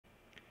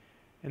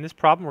In this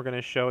problem, we're going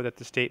to show that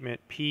the statement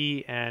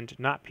P and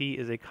not P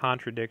is a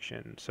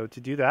contradiction. So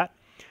to do that,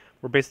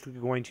 we're basically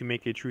going to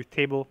make a truth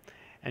table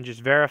and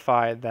just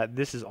verify that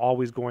this is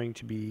always going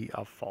to be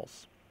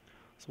false.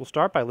 So we'll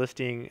start by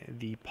listing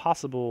the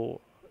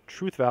possible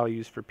truth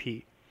values for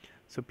P.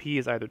 So P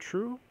is either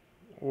true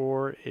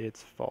or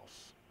it's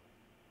false.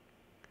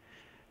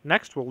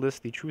 Next, we'll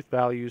list the truth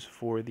values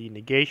for the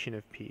negation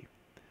of P.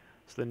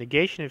 So the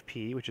negation of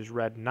P, which is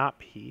read not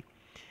P,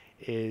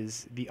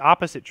 is the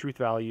opposite truth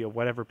value of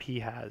whatever P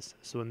has.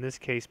 So in this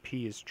case,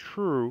 P is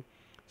true,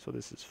 so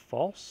this is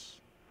false.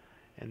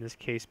 In this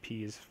case,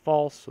 P is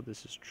false, so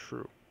this is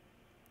true.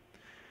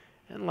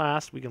 And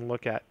last, we can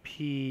look at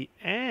P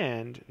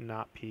and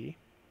not P.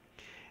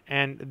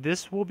 And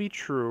this will be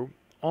true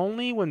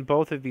only when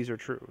both of these are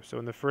true. So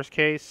in the first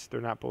case,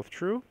 they're not both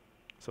true,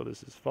 so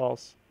this is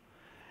false.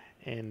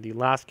 In the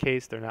last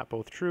case, they're not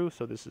both true,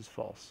 so this is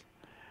false.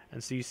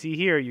 And so you see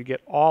here, you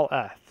get all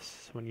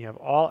F's. When you have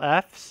all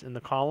F's in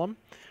the column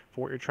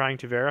for what you're trying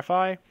to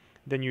verify,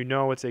 then you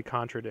know it's a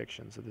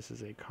contradiction. So this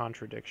is a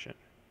contradiction.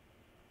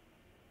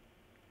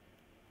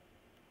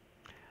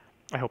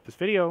 I hope this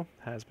video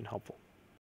has been helpful.